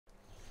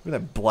Look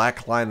at that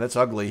black line. That's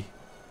ugly.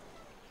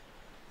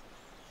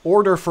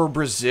 Order for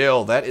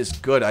Brazil. That is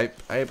good.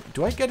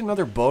 Do I get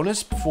another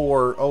bonus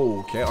for...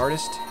 Oh, okay.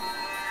 Artist.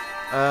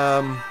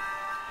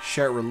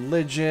 Share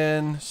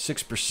religion.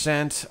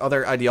 6%.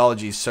 Other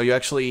ideologies. So you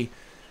actually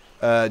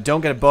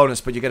don't get a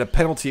bonus, but you get a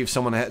penalty if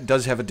someone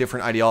does have a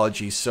different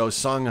ideology. So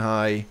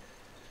Shanghai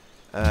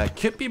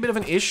could be a bit of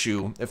an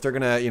issue if they're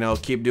gonna, you know,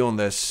 keep doing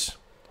this.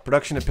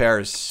 Production of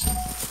Paris.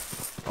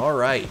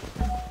 Alright.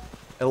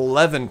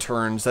 11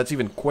 turns. That's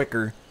even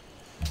quicker.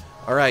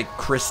 Alright,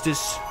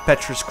 Christus.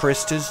 Petrus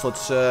Christus.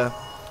 Let's,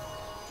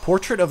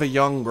 portrait of a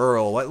young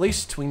girl. Well, at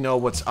least we know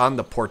what's on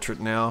the portrait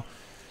now.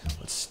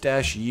 Let's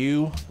stash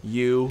you,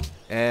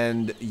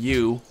 and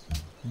you.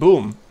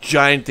 Boom.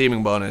 Giant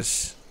theming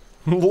bonus.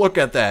 Look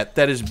at that.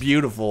 That is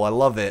beautiful. I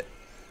love it.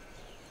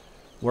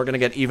 We're gonna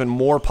get even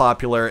more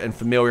popular and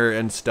familiar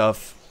and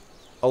stuff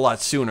a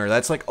lot sooner.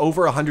 That's like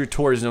over 100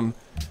 tourism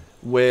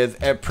with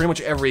pretty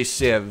much every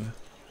civ.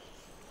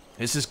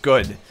 This is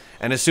good.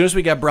 And as soon as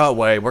we get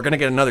Broadway, we're going to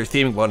get another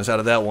theming bonus out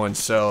of that one.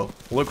 So,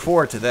 look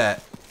forward to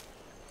that.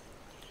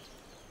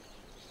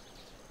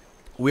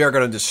 We are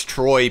going to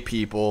destroy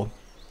people.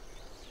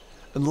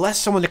 Unless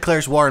someone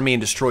declares war on me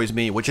and destroys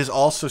me, which is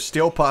also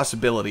still a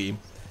possibility.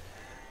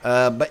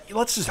 But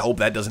let's just hope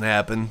that doesn't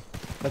happen.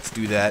 Let's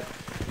do that.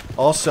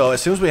 Also,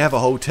 as soon as we have a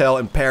hotel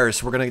in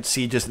Paris, we're going to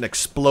see just an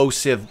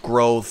explosive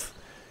growth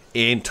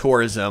in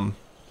tourism.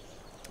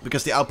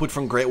 Because the output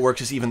from Great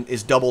Works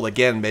is doubled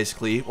again,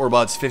 basically, or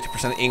about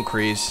 50%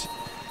 increase.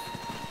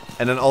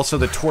 And then also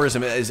the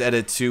tourism is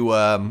added to,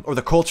 or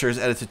the culture is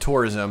added to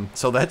tourism.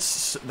 So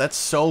that's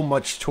so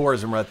much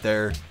tourism right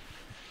there.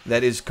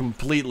 That is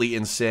completely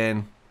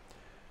insane.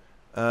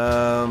 So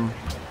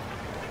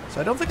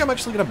I don't think I'm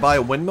actually going to buy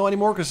a windmill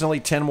anymore because there's only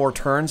 10 more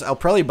turns. I'll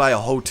probably buy a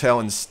hotel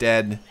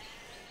instead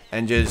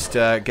and just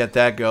get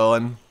that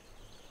going.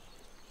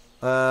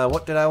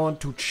 What did I want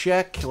to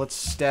check? Let's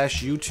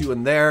stash you two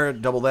in there.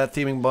 Double that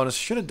theming bonus.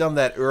 Should have done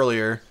that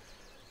earlier.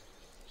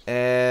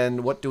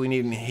 And what do we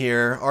need in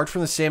here? Art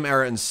from the same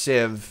era in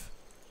Civ.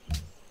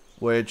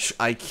 Which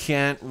I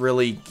can't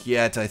really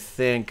get, I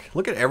think.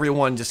 Look at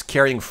everyone just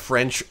carrying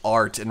French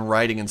art and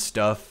writing and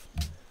stuff.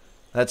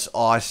 That's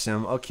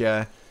awesome.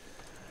 Okay.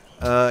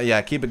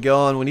 Yeah, keep it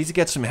going. We need to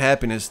get some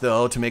happiness,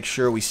 though, to make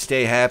sure we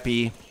stay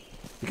happy.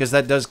 Because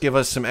that does give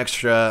us some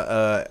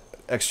extra,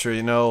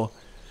 you know...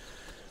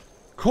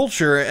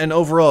 culture, and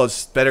overall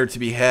it's better to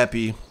be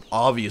happy.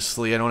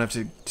 Obviously, I don't have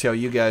to tell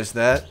you guys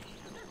that.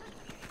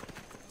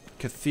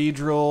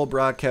 Cathedral,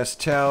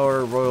 Broadcast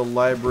Tower, Royal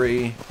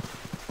Library.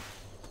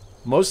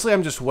 Mostly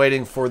I'm just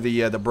waiting for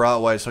the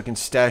Broadway so I can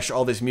stash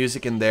all this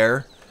music in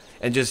there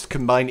and just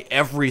combine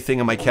everything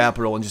in my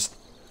capital and just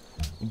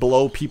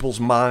blow people's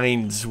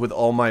minds with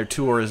all my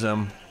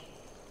tourism.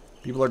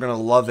 People are gonna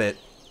love it.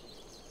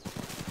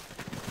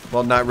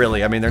 Well, not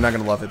really. I mean, they're not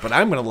gonna love it, but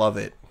I'm gonna love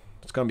it.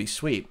 It's gonna be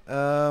sweet.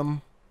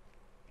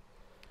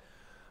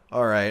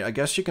 Alright, I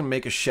guess you can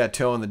make a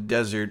chateau in the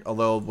desert,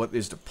 although what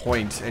is the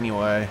point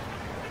anyway?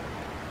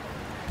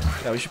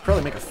 Yeah, we should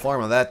probably make a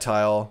farm on that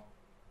tile.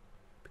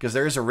 Because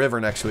there is a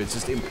river next to it. It's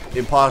just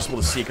impossible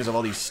to see because of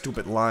all these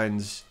stupid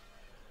lines.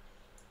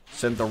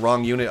 Sent the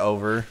wrong unit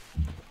over.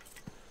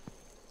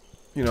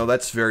 You know,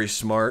 that's very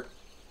smart.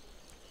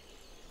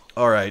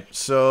 Alright,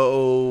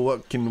 so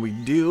what can we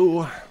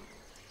do?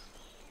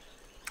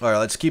 Alright,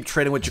 let's keep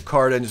trading with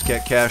Jakarta and just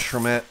get cash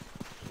from it.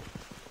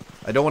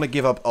 I don't want to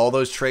give up all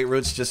those trade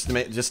routes just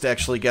to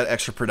actually get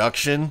extra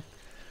production.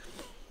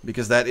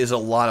 Because that is a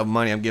lot of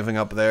money I'm giving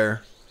up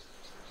there.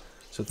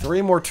 So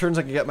 3 more turns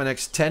I can get my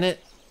next tenant.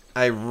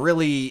 I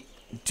really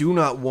do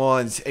not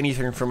want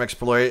anything from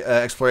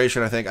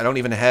exploration, I think. I don't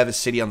even have a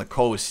city on the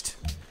coast.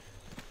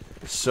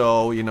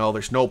 So, you know,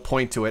 there's no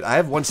point to it. I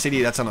have one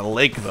city that's on a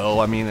lake, though.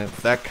 I mean,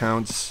 if that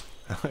counts.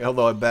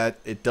 Although I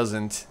bet it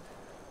doesn't.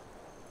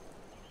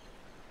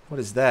 What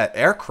is that?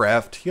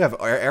 Aircraft? You have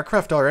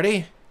aircraft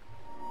already?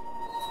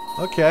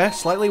 Okay,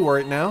 slightly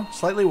worried now.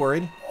 Slightly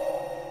worried.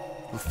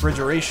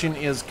 Refrigeration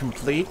is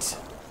complete.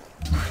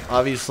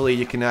 Obviously,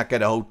 you cannot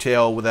get a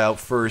hotel without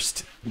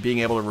first being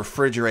able to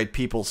refrigerate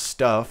people's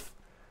stuff.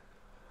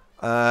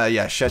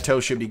 Yeah,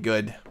 chateau should be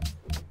good.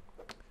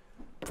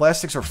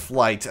 Plastics or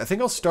flight? I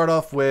think I'll start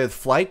off with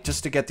flight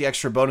just to get the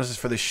extra bonuses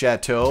for the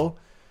chateau.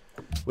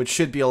 Which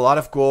should be a lot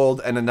of gold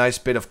and a nice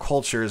bit of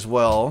culture as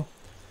well.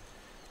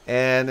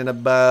 And in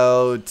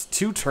about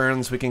 2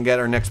 turns, we can get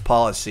our next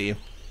policy.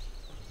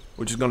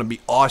 Which is going to be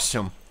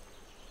awesome.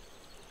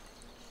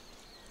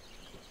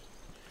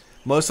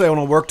 Mostly I want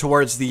to work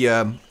towards the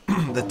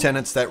the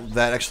tenants that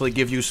actually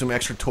give you some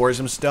extra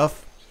tourism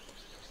stuff.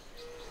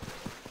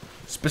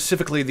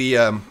 Specifically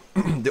the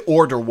the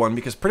order one,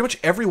 because pretty much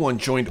everyone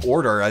joined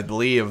order, I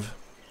believe.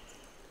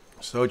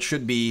 So it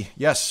should be,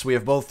 yes, we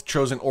have both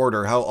chosen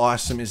order. How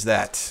awesome is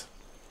that?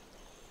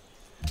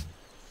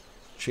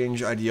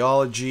 Change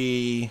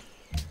ideology.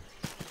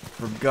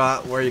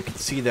 Forgot where you could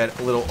see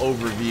that little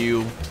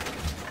overview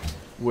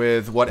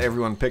with what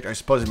everyone picked. I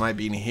suppose it might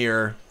be in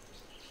here.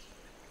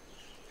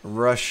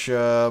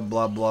 Russia,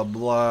 blah, blah,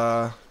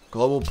 blah.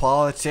 Global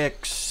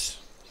politics.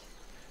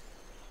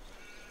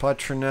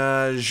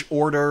 Patronage,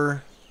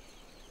 order.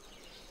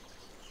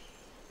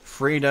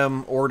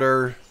 Freedom,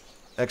 order,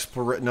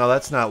 exploration. No,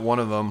 that's not one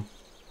of them.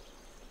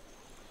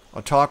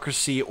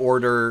 Autocracy,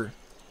 order.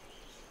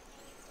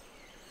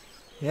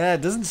 Yeah,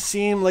 it doesn't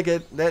seem like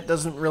it. That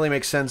doesn't really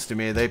make sense to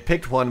me. They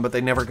picked one, but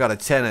they never got a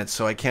tenant,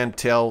 so I can't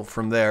tell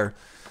from there.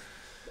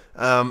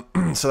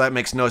 So that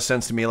makes no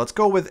sense to me. Let's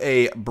go with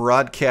a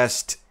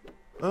broadcast.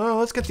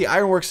 Let's get the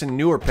ironworks in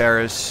Newer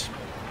Paris,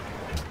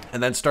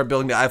 and then start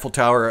building the Eiffel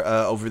Tower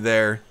over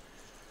there.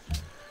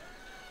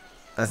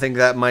 I think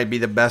that might be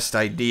the best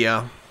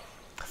idea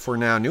for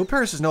now. New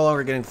Paris is no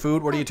longer getting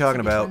food. What are you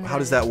talking about? How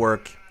does that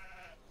work?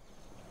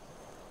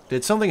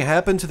 Did something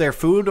happen to their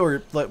food, or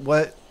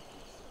what?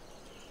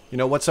 You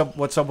know, what's up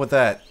with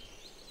that?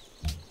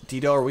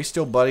 Tito, are we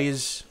still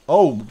buddies?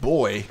 Oh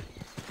boy.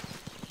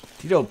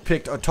 Tito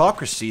picked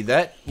autocracy.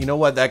 That, you know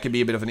what, that could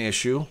be a bit of an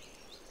issue.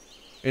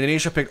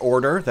 Indonesia picked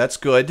order. That's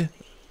good.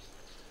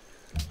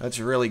 That's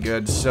really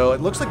good. So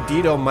it looks like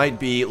Tito might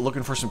be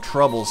looking for some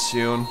trouble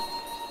soon.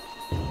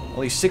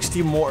 Only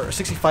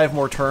 65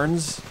 more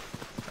turns.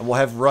 And we'll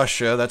have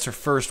Russia. That's our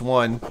first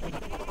one.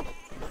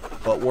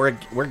 But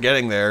we're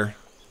getting there.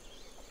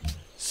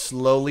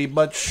 Slowly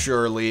but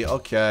surely.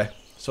 Okay.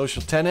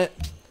 Social tenant.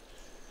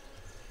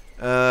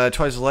 Twice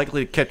as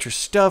likely to catch your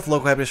stuff.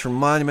 Local happiness from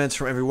monuments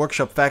from every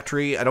workshop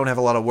factory. I don't have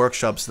a lot of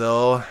workshops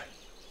though.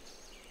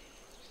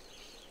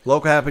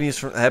 Local happiness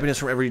from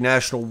every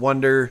national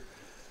wonder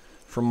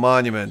from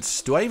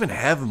monuments. Do I even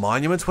have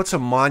monuments? What's a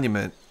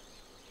monument?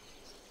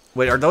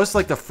 Wait, are those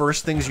like the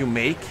first things you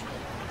make?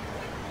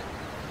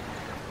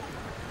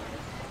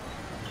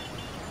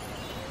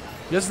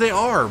 Yes, they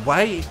are.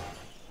 Why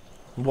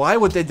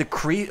would they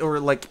decrease or,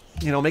 like,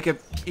 you know, make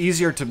it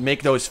easier to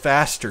make those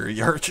faster?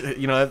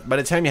 You know, by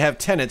the time you have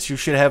tenants, you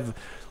should have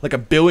like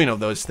 1 billion of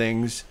those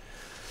things.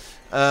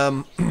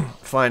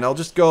 Fine, I'll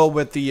just go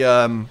with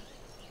the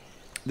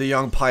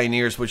Young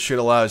Pioneers, which should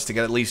allow us to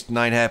get at least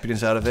 9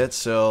 happiness out of it.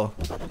 So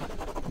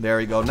there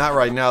we go. Not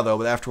right now though,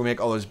 but after we make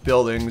all those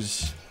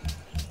buildings.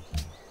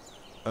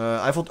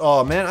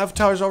 Oh man, Eiffel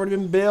Tower's already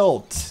been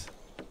built.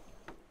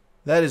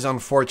 That is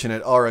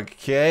unfortunate. Alright,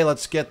 okay,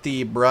 let's get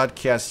the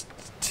broadcast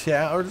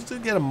tower. Let's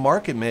get a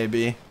market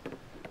maybe.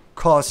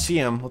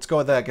 Colosseum. Let's go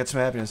with that. Get some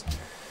happiness.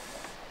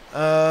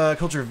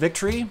 Culture of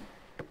victory.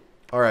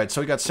 Alright,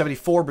 so we got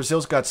 74.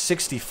 Brazil's got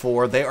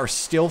 64. They are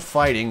still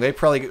fighting. They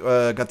probably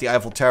got the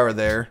Eiffel Tower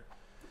there.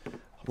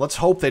 Let's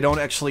hope they don't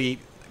actually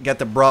get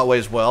the Broadway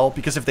as well,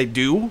 because if they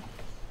do,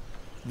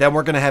 then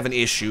we're going to have an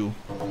issue.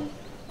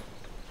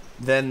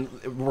 Then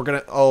we're going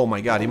to... Oh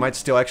my god, he might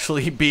still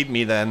actually beat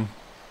me then.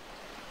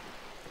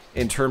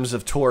 In terms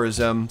of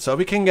tourism. So if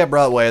we can get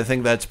Broadway, I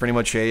think that's pretty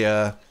much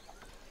a...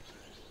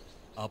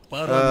 I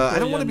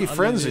don't want to be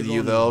friends with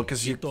you though,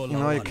 because you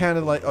know, you're kind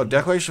of like... Oh,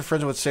 declaration of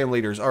friends with same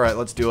leaders. Alright,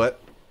 let's do it.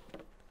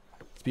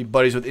 Let's be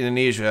buddies with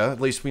Indonesia.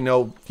 At least we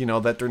know, you know,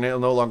 that they're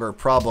no longer a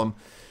problem.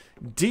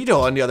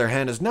 Dito, on the other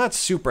hand, is not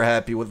super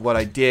happy with what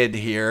I did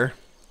here.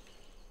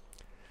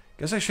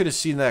 Guess I should have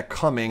seen that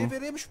coming.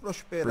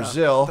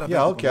 Brazil.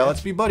 Yeah, okay,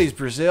 let's be buddies,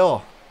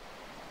 Brazil.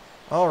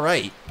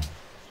 Alright.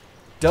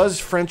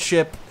 Does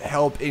friendship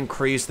help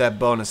increase that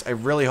bonus? I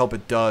really hope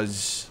it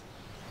does.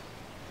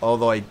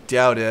 Although I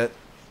doubt it.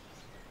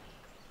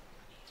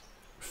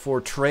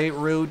 For trade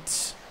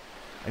routes,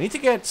 I need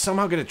to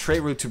somehow get a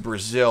trade route to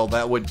Brazil.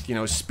 That would, you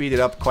know, speed it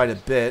up quite a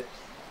bit.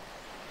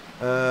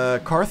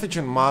 Carthage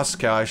and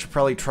Moscow. I should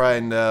probably try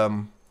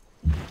and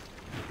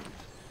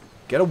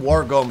get a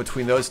war going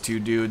between those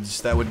two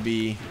dudes. That would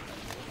be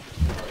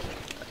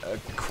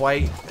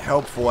quite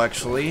helpful,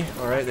 actually.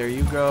 Alright, there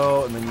you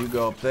go. And then you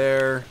go up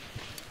there.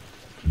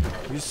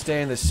 You just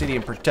stay in the city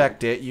and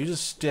protect it. You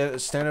just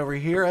stand over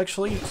here,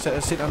 actually.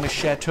 Sit on the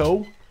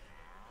chateau.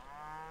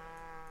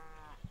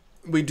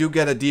 We do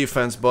get a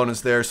defense bonus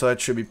there, so that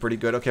should be pretty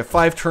good. Okay,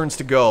 5 turns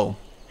to go.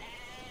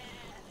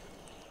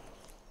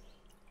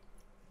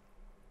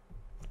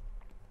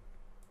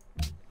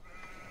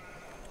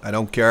 I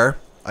don't care.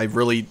 I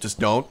really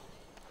just don't.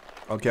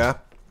 Okay.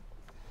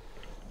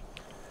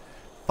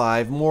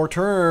 5 more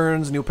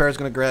turns. New Paris is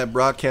going to grab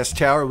broadcast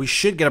tower. We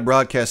should get a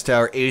broadcast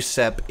tower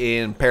ASAP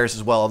in Paris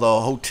as well. Although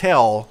a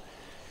hotel,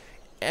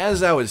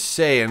 as I was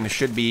saying,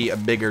 should be a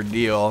bigger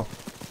deal.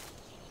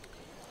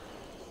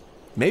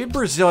 Maybe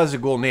Brazil has a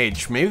golden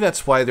age. Maybe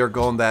that's why they're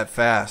going that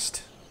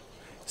fast.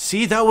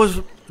 See, that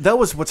was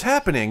what's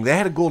happening. They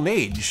had a golden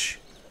age.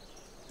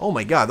 Oh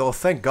my god. Oh,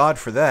 thank God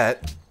for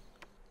that.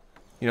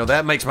 You know,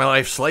 that makes my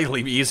life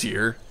slightly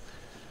easier.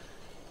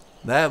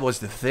 That was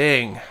the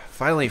thing.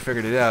 Finally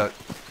figured it out.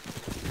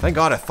 Thank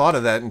God I thought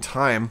of that in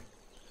time.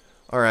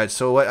 Alright,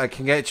 so what, I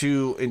can get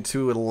you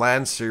into a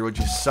Lancer, which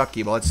is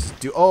sucky, but let's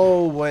do...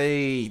 Oh,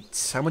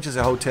 wait. How much is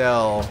a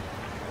hotel?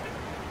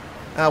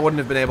 I wouldn't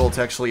have been able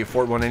to actually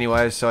afford one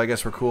anyway, so I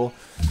guess we're cool.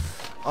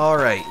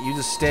 Alright, you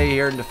just stay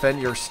here and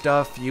defend your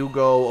stuff. You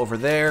go over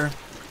there.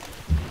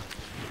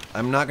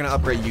 I'm not going to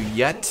upgrade you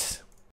yet.